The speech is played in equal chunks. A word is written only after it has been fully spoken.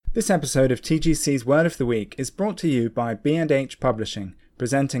This episode of TGC's Word of the Week is brought to you by B&H Publishing,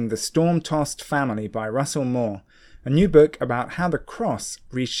 presenting The Storm-Tossed Family by Russell Moore, a new book about how the cross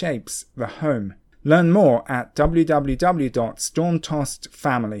reshapes the home. Learn more at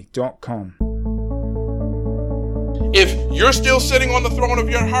www.stormtossedfamily.com. If you're still sitting on the throne of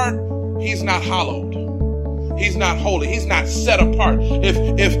your heart, he's not hallowed. He's not holy. He's not set apart.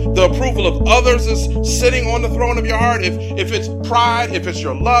 If the approval of others is sitting on the throne of your heart, if it's pride, if it's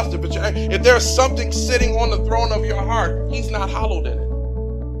your lust, if there's something sitting on the throne of your heart, he's not hallowed in it.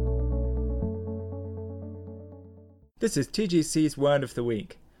 This is TGC's Word of the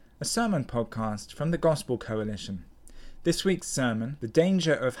Week, a sermon podcast from the Gospel Coalition. This week's sermon, The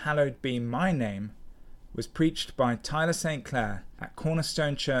Danger of Hallowed Be My Name, was preached by Tyler St. Clair at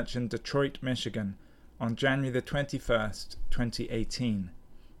Cornerstone Church in Detroit, Michigan, on January the 21st, 2018.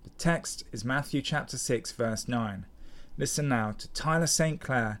 The text is Matthew chapter 6, verse 9. Listen now to Tyler St.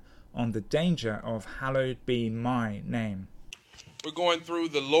 Clair on the danger of hallowed be my name. We're going through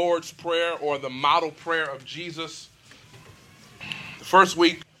the Lord's Prayer, or the model prayer of Jesus. The first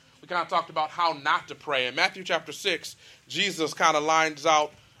week, we kind of talked about how not to pray. In Matthew chapter 6, Jesus kind of lines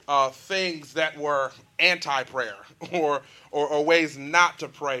out things that were anti-prayer, or ways not to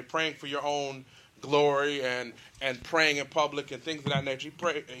pray, praying for your own glory and praying in public and things of that nature.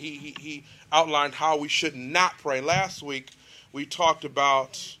 He outlined how we should not pray. Last week we talked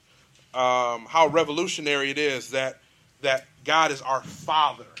about how revolutionary it is that God is our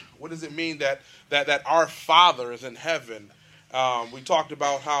Father. What does it mean that our Father is in heaven? We talked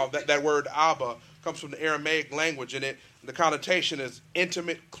about how that word Abba comes from the Aramaic language, and the connotation is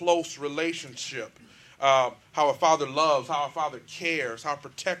intimate, close relationship. How a father loves, how a father cares, how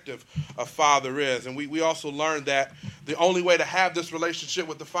protective a father is. And we also learned that the only way to have this relationship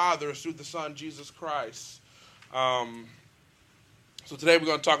with the Father is through the Son, Jesus Christ. So today we're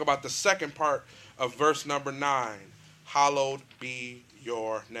going to talk about the second part of verse number 9. Hallowed be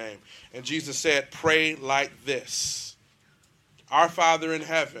your name. And Jesus said, pray like this. Our Father in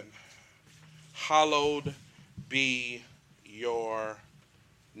heaven, hallowed be your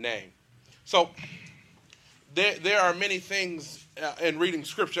name. So there are many things in reading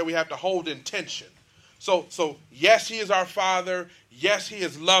Scripture we have to hold in tension. So yes, he is our Father. Yes, he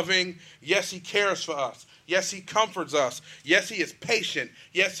is loving. Yes, he cares for us. Yes, he comforts us. Yes, he is patient.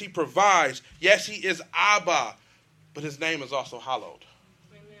 Yes, he provides. Yes, he is Abba. But his name is also hallowed.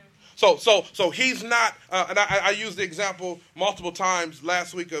 Amen. So he's not, and I used the example multiple times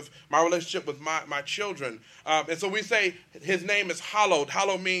last week of my relationship with my children. And so we say his name is hallowed.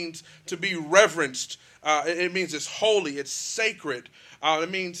 Hallowed means to be reverenced. It means it's holy, it's sacred. It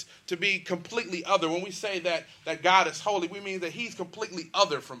means to be completely other. When we say that God is holy, we mean that he's completely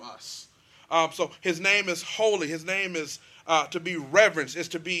other from us. So his name is holy. His name is to be reverenced, is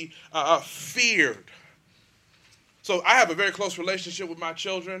to be feared. So I have a very close relationship with my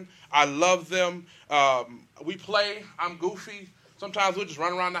children. I love them. We play. I'm goofy. Sometimes we'll just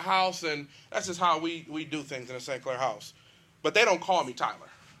run around the house, and that's just how we do things in the St. Clair house. But they don't call me Tyler.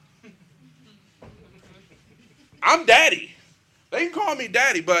 I'm Daddy. They can call me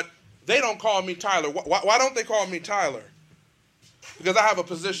Daddy, but they don't call me Tyler. Why don't they call me Tyler? Because I have a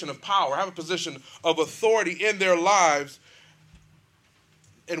position of power. I have a position of authority in their lives,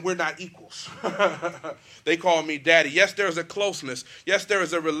 and we're not equals. They call me Daddy. Yes, there is a closeness. Yes, there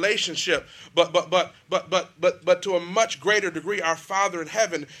is a relationship, but to a much greater degree, our Father in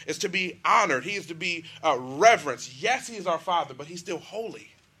heaven is to be honored. He is to be reverenced. Yes, he is our Father, but he's still holy.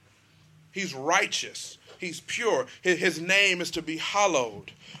 He's righteous. He's pure. His name is to be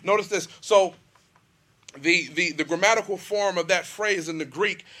hallowed. Notice this. So the grammatical form of that phrase in the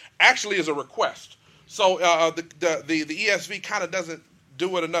Greek actually is a request. So the ESV kind of doesn't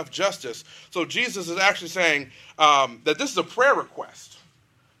do it enough justice. So Jesus is actually saying that this is a prayer request.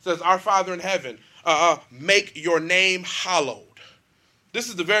 It says, our Father in heaven, make your name hallowed. This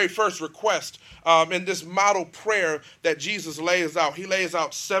is the very first request in this model prayer that Jesus lays out. He lays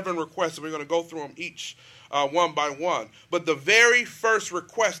out 7 requests, and we're going to go through them each one by one. But the very first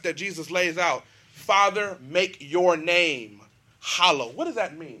request that Jesus lays out, Father, make your name hallowed. What does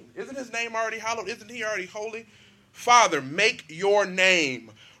that mean? Isn't his name already hallowed? Isn't he already holy? Father, make your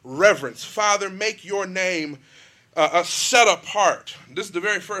name reverence. Father, make your name set apart. This is the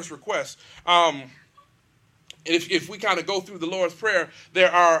very first request. If we kind of go through the Lord's Prayer,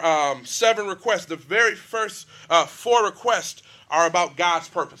 there are 7 requests. The very first 4 requests are about God's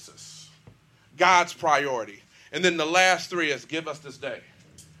purposes, God's priority. And then the last 3 is give us this day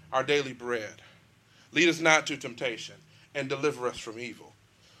our daily bread. Lead us not to temptation and deliver us from evil.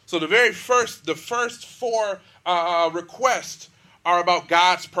 So the first 4 requests are about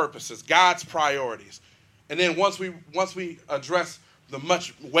God's purposes, God's priorities. And then once we address the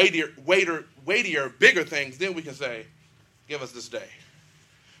much weightier, bigger things, then we can say, give us this day.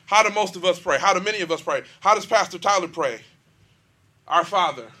 How do most of us pray? How do many of us pray? How does Pastor Tyler pray? Our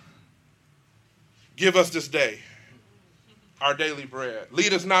Father, give us this day our daily bread.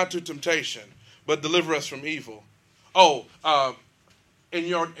 Lead us not to temptation, but deliver us from evil. Oh, in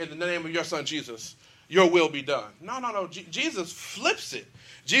the name of your Son Jesus, your will be done. No. Jesus flips it.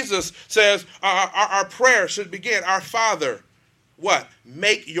 Jesus says our prayer should begin, our Father, what?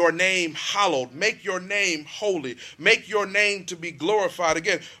 Make your name hallowed. Make your name holy. Make your name to be glorified.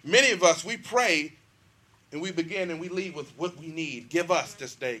 Again, many of us, we pray and we begin and we lead with what we need. Give us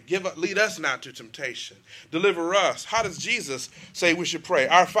this day. Lead us not to temptation. Deliver us. How does Jesus say we should pray?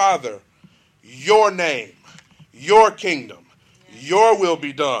 Our Father, your name, your kingdom, your will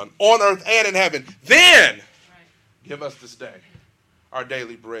be done on earth and in heaven. Then give us this day our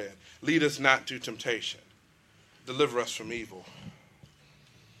daily bread. Lead us not to temptation. Deliver us from evil.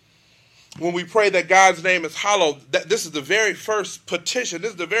 When we pray that God's name is hallowed, this is the very first petition.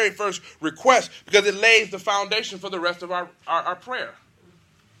 This is the very first request because it lays the foundation for the rest of our prayer.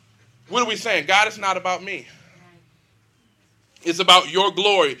 What are we saying? God, it's not about me. It's about your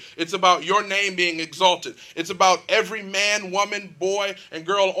glory. It's about your name being exalted. It's about every man, woman, boy, and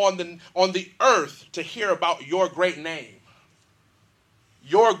girl on the earth to hear about your great name,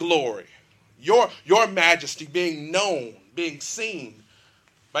 your glory, your majesty being known, being seen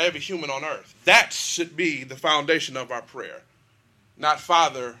by every human on earth. That should be the foundation of our prayer. Not,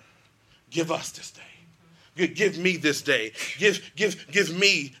 Father, give us this day. Give me this day. Give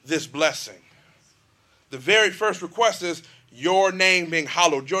me this blessing. The very first request is your name being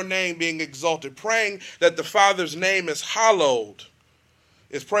hallowed, your name being exalted. Praying that the Father's name is hallowed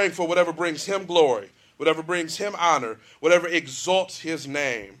is praying for whatever brings him glory, whatever brings him honor, whatever exalts his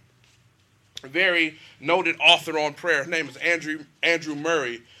name. A very noted author on prayer, his name is Andrew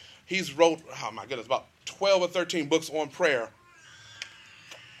Murray. He's wrote, about 12 or 13 books on prayer.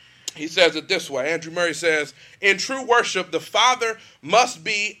 He says it this way. Andrew Murray says, in true worship, the Father must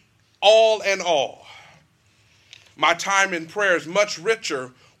be all and all. My time in prayer is much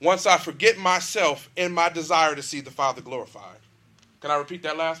richer once I forget myself in my desire to see the Father glorified. Can I repeat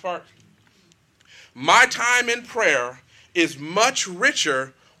that last part? My time in prayer is much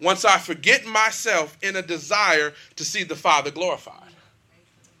richer once I forget myself in a desire to see the Father glorified.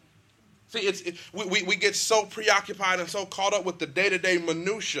 See, we get so preoccupied and so caught up with the day-to-day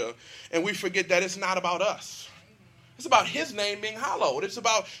minutia, and we forget that it's not about us. It's about his name being hallowed. It's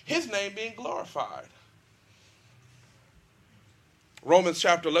about his name being glorified. Romans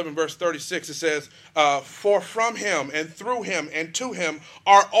chapter 11, verse 36, it says, for from him and through him and to him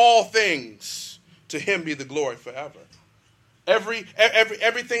are all things. To him be the glory forever.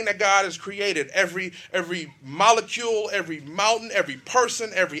 Everything that God has created, every molecule, every mountain, every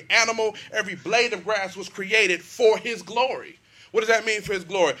person, every animal, every blade of grass was created for his glory. What does that mean for his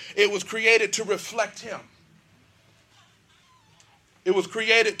glory? It was created to reflect him. It was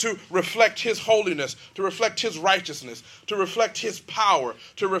created to reflect his holiness, to reflect his righteousness, to reflect his power,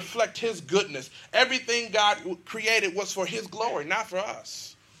 to reflect his goodness. Everything God created was for his glory, not for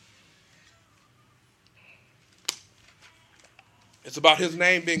us. It's about his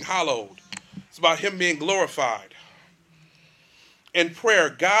name being hallowed. It's about him being glorified. In prayer,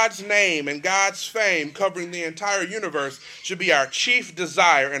 God's name and God's fame covering the entire universe should be our chief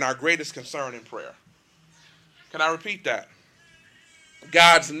desire and our greatest concern in prayer. Can I repeat that?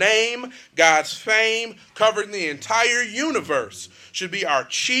 God's name, God's fame covering the entire universe should be our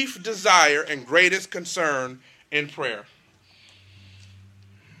chief desire and greatest concern in prayer.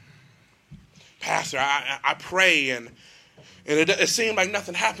 Pastor, I pray and it seems like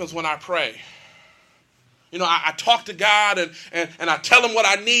nothing happens when I pray. You know, I talk to God and I tell him what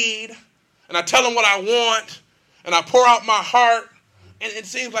I need and I tell him what I want and I pour out my heart and it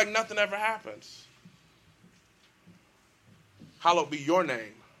seems like nothing ever happens. Hallowed be your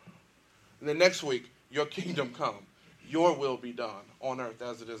name. And then next week, your kingdom come. Your will be done on earth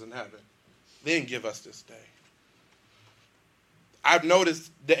as it is in heaven. Then give us this day. I've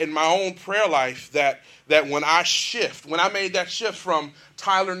noticed that in my own prayer life that when I made that shift from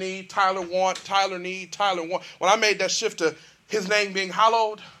Tyler need, Tyler want, Tyler need, Tyler want, when I made that shift to his name being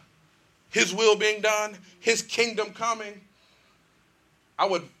hallowed, his will being done, his kingdom coming, I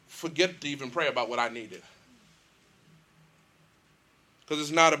would forget to even pray about what I needed. Because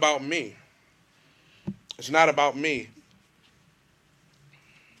it's not about me. It's not about me.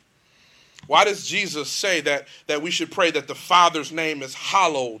 Why does Jesus say that we should pray that the Father's name is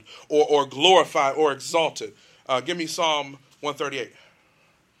hallowed or glorified or exalted? Give me Psalm 138.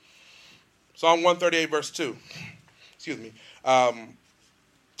 Psalm 138, verse 2. Excuse me.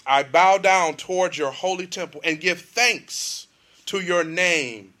 I bow down towards your holy temple and give thanks to your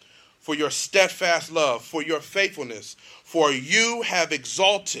name for your steadfast love, for your faithfulness, for you have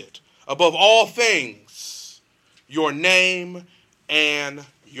exalted above all things your name and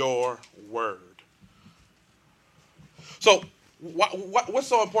your word. So what's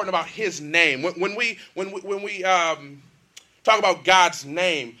so important about his name? When we talk about God's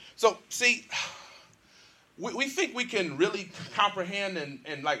name, so see, we think we can really comprehend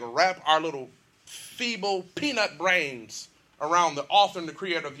and like wrap our little feeble peanut brains around the author and the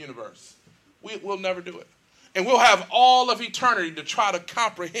creator of the universe. We'll never do it. And we'll have all of eternity to try to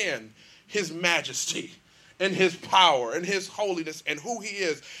comprehend his majesty and his power and his holiness and who he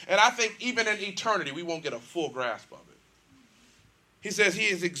is. And I think even in eternity, we won't get a full grasp of it. He says he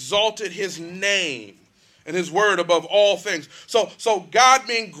has exalted his name and his word above all things. So God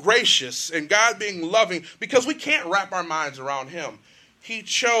being gracious and God being loving, because we can't wrap our minds around him, he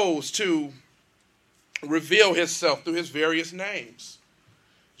chose to reveal himself through his various names.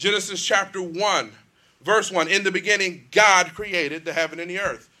 Genesis chapter 1, verse 1, in the beginning, God created the heaven and the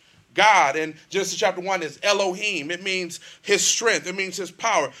earth. God in Genesis chapter 1 is Elohim. It means his strength. It means his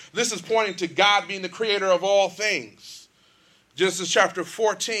power. This is pointing to God being the creator of all things. Genesis chapter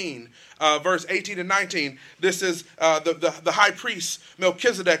 14, verse 18 and 19. This is the high priest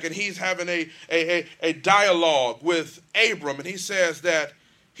Melchizedek, and he's having a dialogue with Abram, and he says that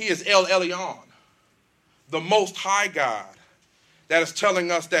he is El Elyon, the Most High God. That is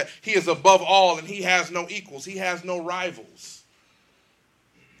telling us that he is above all and he has no equals. He has no rivals.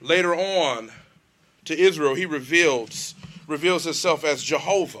 Later on to Israel, he reveals himself as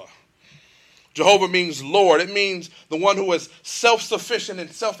Jehovah. Jehovah means Lord. It means the one who is self-sufficient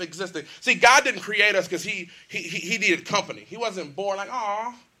and self-existent. See, God didn't create us because he needed company. He wasn't born like,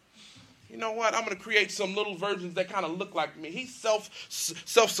 oh, you know what? I'm going to create some little versions that kind of look like me. He's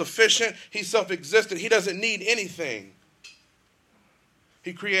self-sufficient. He's self-existent. He doesn't need anything.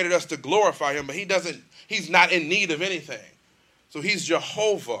 He created us to glorify him, but he's not in need of anything. So he's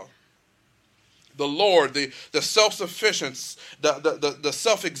Jehovah, the Lord, the self-sufficient, the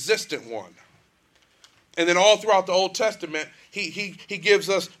self-existent one. And then all throughout the Old Testament, he gives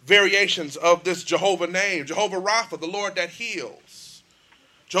us variations of this Jehovah name. Jehovah Rapha, the Lord that heals.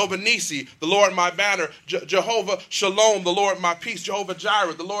 Jehovah Nisi, the Lord my banner. Jehovah Shalom, the Lord my peace. Jehovah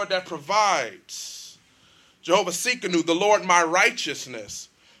Jireh, the Lord that provides. Jehovah Tsidkenu, the Lord my righteousness.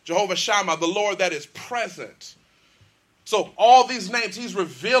 Jehovah Shammah, the Lord that is present. So all these names, he's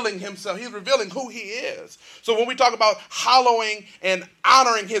revealing himself. He's revealing who he is. So when we talk about hallowing and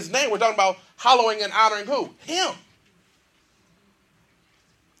honoring his name, we're talking about hallowing and honoring who? Him.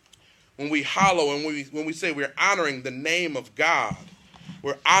 When we hallow and when we say we're honoring the name of God,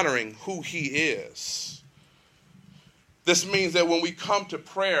 we're honoring who he is. This means that when we come to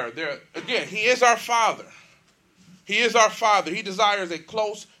prayer, again, he is our Father. He is our Father. He desires a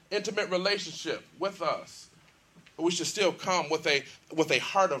close, intimate relationship with us. But we should still come with a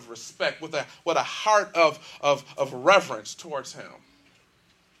heart of respect, with a heart of reverence towards him.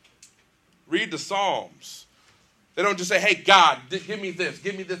 Read the Psalms. They don't just say, hey, God, give me this.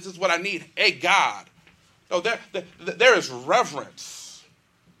 This is what I need. Hey, God. No, there is reverence.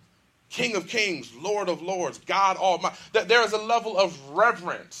 King of kings, Lord of lords, God Almighty. There is a level of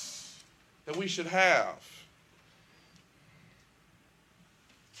reverence that we should have.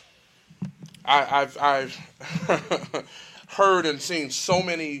 I've heard and seen so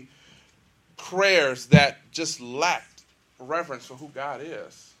many prayers that just lacked reverence for who God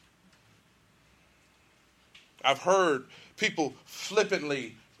is. I've heard people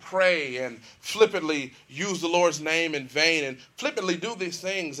flippantly pray and flippantly use the Lord's name in vain and flippantly do these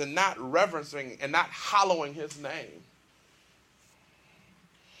things and not reverencing and not hallowing his name.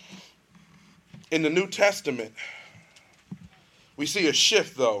 In the New Testament, we see a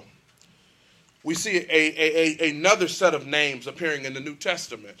shift, though. We see another set of names appearing in the New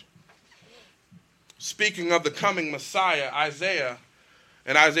Testament. Speaking of the coming Messiah, Isaiah,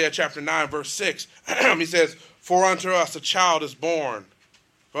 in Isaiah chapter 9, verse 6, he says, for unto us a child is born,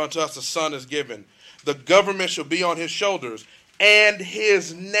 for unto us a son is given. The government shall be on his shoulders, and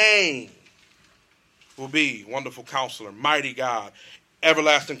his name will be Wonderful Counselor, Mighty God,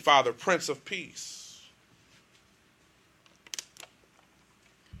 Everlasting Father, Prince of Peace.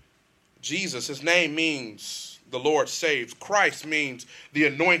 Jesus, his name means the Lord saves. Christ means the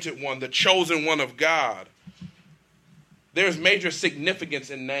anointed one, the chosen one of God. There's major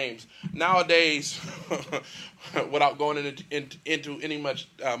significance in names. Nowadays, without going into any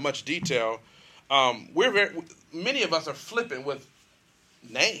much detail, Many of us are flippant with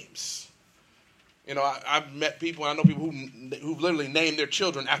names. You know, I've met people, I know people who literally named their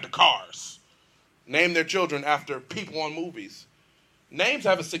children after cars, named their children after people on movies. Names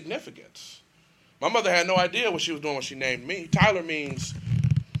have a significance. My mother had no idea what she was doing when she named me. Tyler means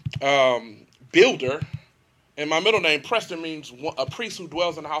builder, and my middle name, Preston, means a priest who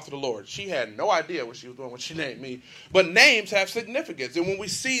dwells in the house of the Lord. She had no idea what she was doing when she named me. But names have significance. And when we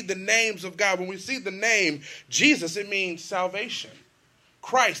see the names of God, when we see the name Jesus, it means salvation.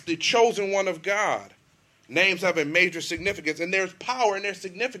 Christ, the chosen one of God. Names have a major significance, and there's power and there's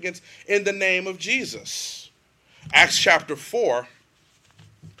significance in the name of Jesus. Acts chapter 4.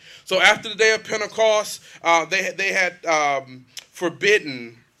 So after the day of Pentecost, they had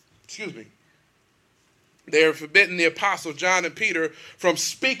forbidden the apostles John and Peter from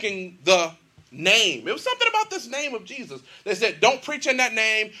speaking the name. It was something about this name of Jesus. They said, don't preach in that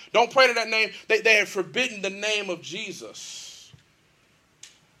name, don't pray to that name. They had forbidden the name of Jesus.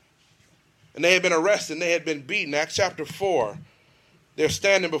 And they had been arrested and they had been beaten. Acts chapter 4, they're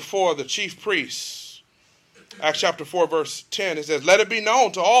standing before the chief priests. Acts chapter 4, verse 10, it says, let it be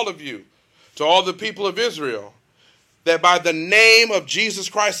known to all of you, to all the people of Israel, that by the name of Jesus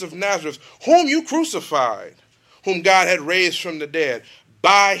Christ of Nazareth, whom you crucified, whom God had raised from the dead,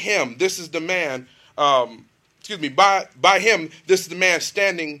 by him, this is the man, by him, this is the man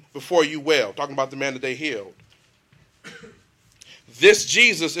standing before you well. Talking about the man that they healed. This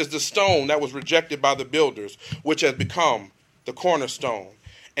Jesus is the stone that was rejected by the builders, which has become the cornerstone.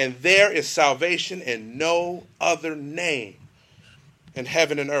 And there is salvation in no other name in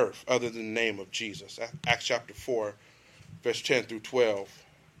heaven and earth other than the name of Jesus. Acts chapter 4, verse 10 through 12.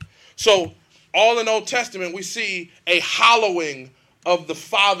 So all in the Old Testament, we see a hallowing of the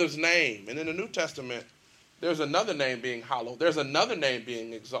Father's name. And in the New Testament, there's another name being hallowed. There's another name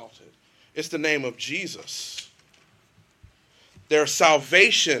being exalted. It's the name of Jesus. There's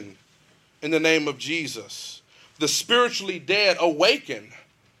salvation in the name of Jesus. The spiritually dead awaken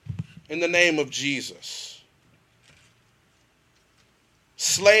in the name of Jesus.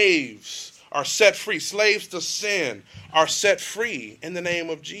 Slaves are set free. Slaves to sin are set free in the name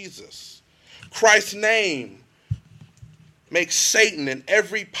of Jesus. Christ's name makes Satan and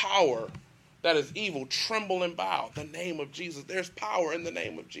every power that is evil tremble and bow. The name of Jesus. There's power in the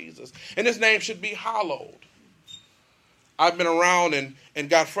name of Jesus. And his name should be hallowed. I've been around and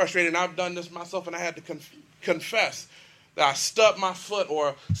got frustrated, and I've done this myself, and I had to confess that I stubbed my foot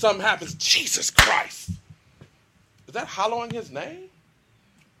or something happens. Jesus Christ. Is that hallowing his name?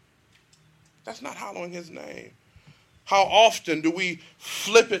 That's not hallowing his name. How often do we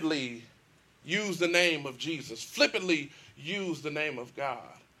flippantly use the name of Jesus, flippantly use the name of God?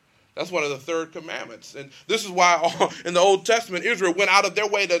 That's one of the third commandments. And this is why in the Old Testament, Israel went out of their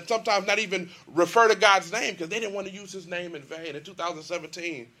way to sometimes not even refer to God's name because they didn't want to use his name in vain. In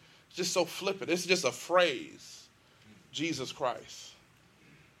 2017, it's just so flippant. It's just a phrase, Jesus Christ.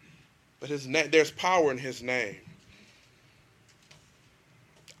 But there's power in his name.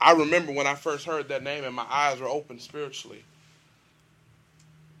 I remember when I first heard that name and my eyes were open spiritually.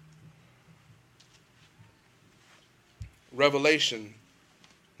 Revelation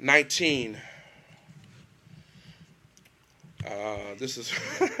 19. This is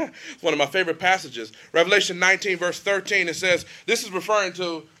one of my favorite passages. Revelation 19, verse 13. It says, this is referring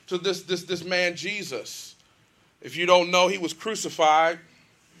to this man Jesus. If you don't know, he was crucified.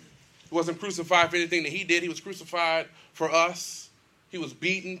 He wasn't crucified for anything that he did. He was crucified for us. He was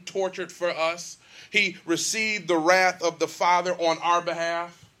beaten, tortured for us. He received the wrath of the Father on our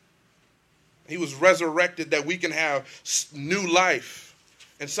behalf. He was resurrected that we can have new life.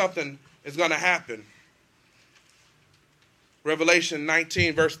 And something is going to happen. Revelation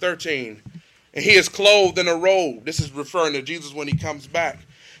 19, verse 13. And he is clothed in a robe. This is referring to Jesus when he comes back.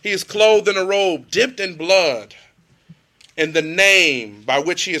 He is clothed in a robe, dipped in blood. And the name by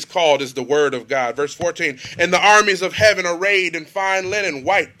which he is called is the Word of God. Verse 14. And the armies of heaven arrayed in fine linen,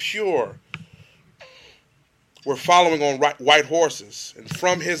 white, pure, were following on white horses. And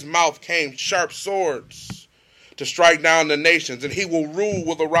from his mouth came sharp swords to strike down the nations, and he will rule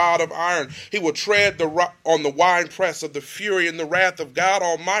with a rod of iron. He will tread on the winepress of the fury and the wrath of God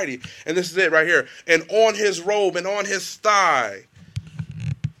Almighty. And this is it right here. And on his robe and on his thigh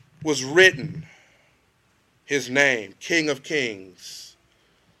was written his name, King of Kings,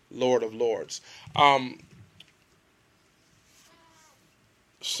 Lord of Lords. There's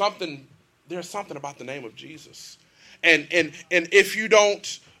something about the name of Jesus. And if you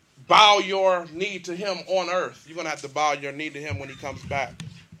don't bow your knee to him on earth, you're going to have to bow your knee to him when he comes back.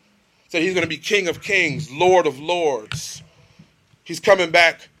 So he's going to be King of Kings, Lord of Lords. He's coming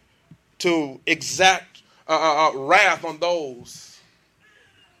back to exact wrath on those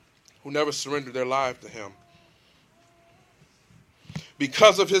who never surrendered their life to him.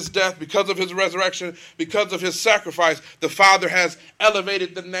 Because of his death, because of his resurrection, because of his sacrifice, the Father has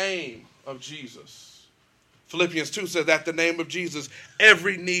elevated the name of Jesus. Philippians 2 says, at the name of Jesus,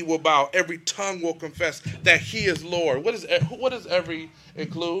 every knee will bow, every tongue will confess that he is Lord. What does every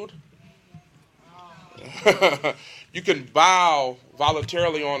include? You can bow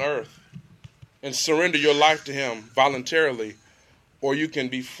voluntarily on earth and surrender your life to him voluntarily, or you can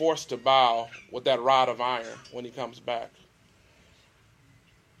be forced to bow with that rod of iron when he comes back.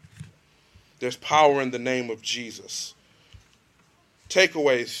 There's power in the name of Jesus.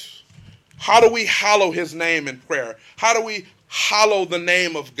 Takeaways. How do we hallow his name in prayer? How do we hallow the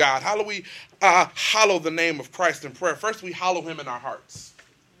name of God? How do we hallow the name of Christ in prayer? First, we hallow him in our hearts.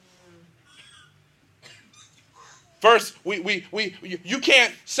 First, you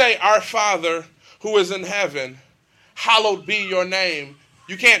can't say, our Father who is in heaven, hallowed be your name.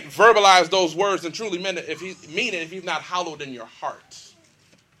 You can't verbalize those words and truly mean it if he's not hallowed in your heart.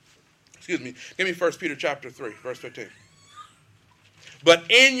 Excuse me. Give me 1 Peter chapter 3, verse 15. But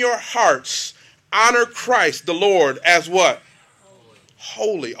in your hearts, honor Christ the Lord as what?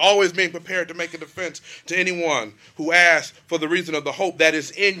 Holy. Always being prepared to make a defense to anyone who asks for the reason of the hope that is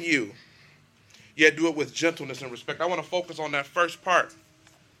in you. Yet do it with gentleness and respect. I want to focus on that first part.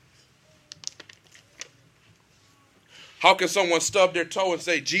 How can someone stub their toe and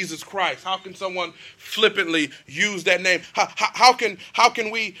say Jesus Christ? How can someone flippantly use that name? How can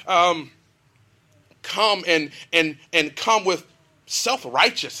we come and come with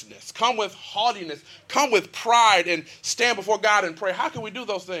self-righteousness, come with haughtiness, come with pride and stand before God and pray? How can we do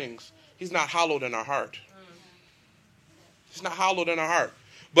those things? He's not hallowed in our heart. He's not hallowed in our heart.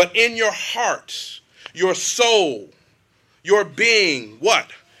 But in your heart, your soul, your being,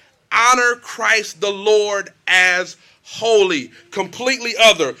 what? Honor Christ the Lord as holy, completely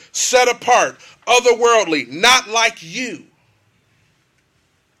other, set apart, otherworldly, not like you.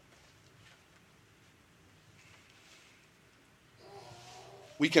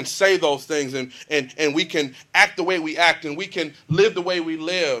 We can say those things and we can act the way we act and we can live the way we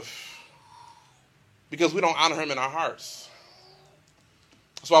live because we don't honor him in our hearts.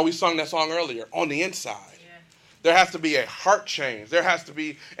 That's why we sung that song earlier, on the inside. Yeah. There has to be a heart change. There has to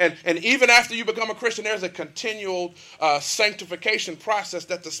be, and even after you become a Christian, there's a continual sanctification process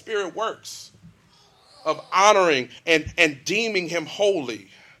that the Spirit works of honoring and deeming him holy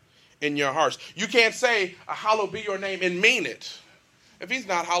in your hearts. You can't say, hallowed be your name, and mean it if he's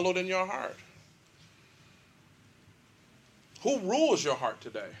not hallowed in your heart. Who rules your heart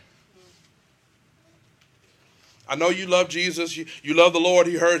today? I know you love Jesus. You love the Lord.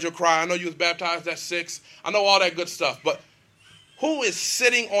 He heard your cry. I know you was baptized at 6. I know all that good stuff. But who is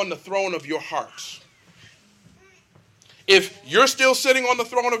sitting on the throne of your heart? If you're still sitting on the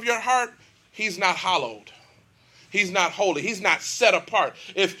throne of your heart, he's not hallowed. He's not holy. He's not set apart.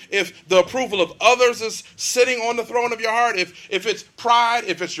 If the approval of others is sitting on the throne of your heart, if it's pride,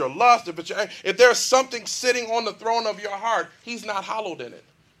 if it's your lust, if there's something sitting on the throne of your heart, he's not hallowed in it.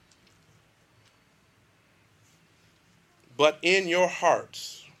 But in your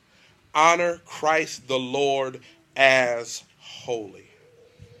hearts, honor Christ the Lord as holy.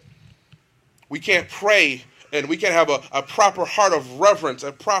 We can't pray and we can't have a proper heart of reverence,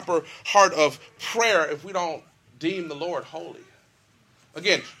 a proper heart of prayer if we don't deem the Lord holy.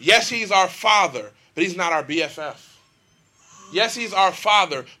 Again, yes, he's our Father, but he's not our BFF. Yes, he's our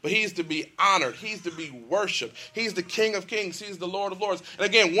Father, but he's to be honored. He's to be worshiped. He's the King of Kings. He's the Lord of Lords. And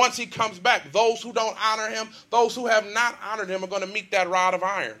again, once he comes back, those who don't honor him, those who have not honored him are going to meet that rod of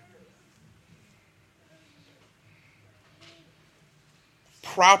iron.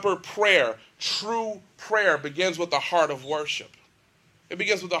 Proper prayer, true prayer begins with a heart of worship. It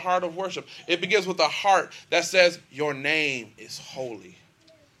begins with a heart of worship. It begins with a heart that says, your name is holy.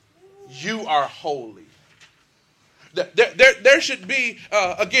 You are holy. There should be,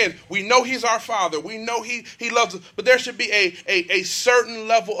 again, we know he's our Father. We know he loves us. But there should be a certain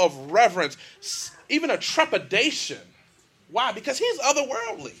level of reverence, even a trepidation. Why? Because he's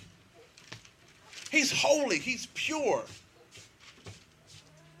otherworldly. He's holy. He's pure.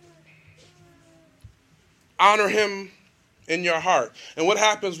 Honor him in your heart. And what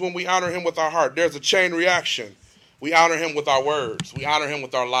happens when we honor him with our heart? There's a chain reaction. We honor him with our words. We honor him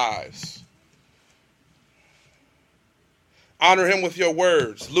with our lives. Honor him with your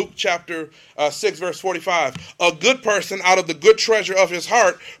words. Luke chapter 6, verse 45. A good person out of the good treasure of his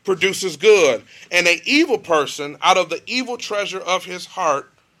heart produces good. And an evil person out of the evil treasure of his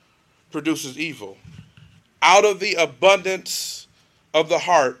heart produces evil. Out of the abundance of the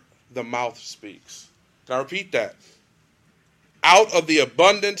heart, the mouth speaks. Can I repeat that? Out of the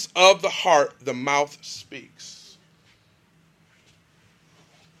abundance of the heart, the mouth speaks.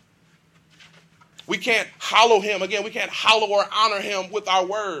 We can't hallow him. Again, we can't hallow or honor him with our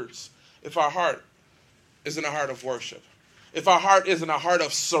words if our heart isn't a heart of worship. If our heart isn't a heart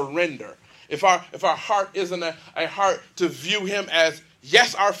of surrender. If our heart isn't a heart to view him as,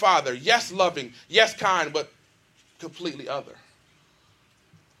 yes, our Father, yes, loving, yes, kind, but completely other.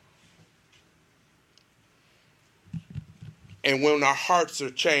 And when our hearts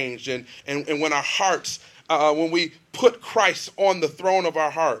are changed and when our hearts, when we put Christ on the throne of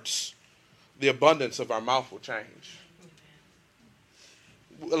our hearts, the abundance of our mouth will change.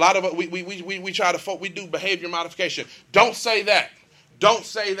 A lot of it, we try to, we do behavior modification. Don't say that. Don't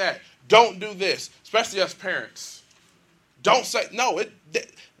say that. Don't do this. Especially us parents. Don't say, no,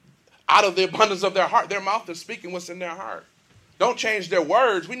 out of the abundance of their heart, their mouth is speaking what's in their heart. Don't change their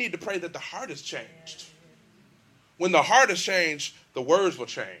words. We need to pray that the heart is changed. When the heart is changed, the words will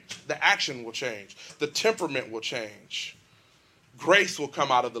change. The action will change. The temperament will change. Grace will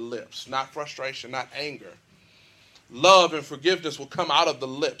come out of the lips, not frustration, not anger. Love and forgiveness will come out of the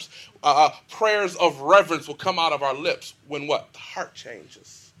lips. Prayers of reverence will come out of our lips. When what? The heart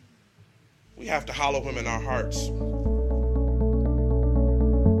changes. We have to hallow him in our hearts.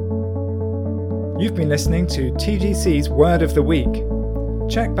 You've been listening to TGC's Word of the Week.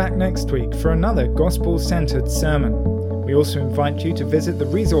 Check back next week for another gospel-centered sermon. We also invite you to visit the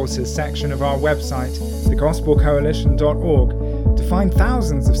resources section of our website, thegospelcoalition.org, to find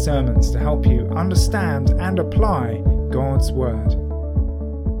thousands of sermons to help you understand and apply God's Word.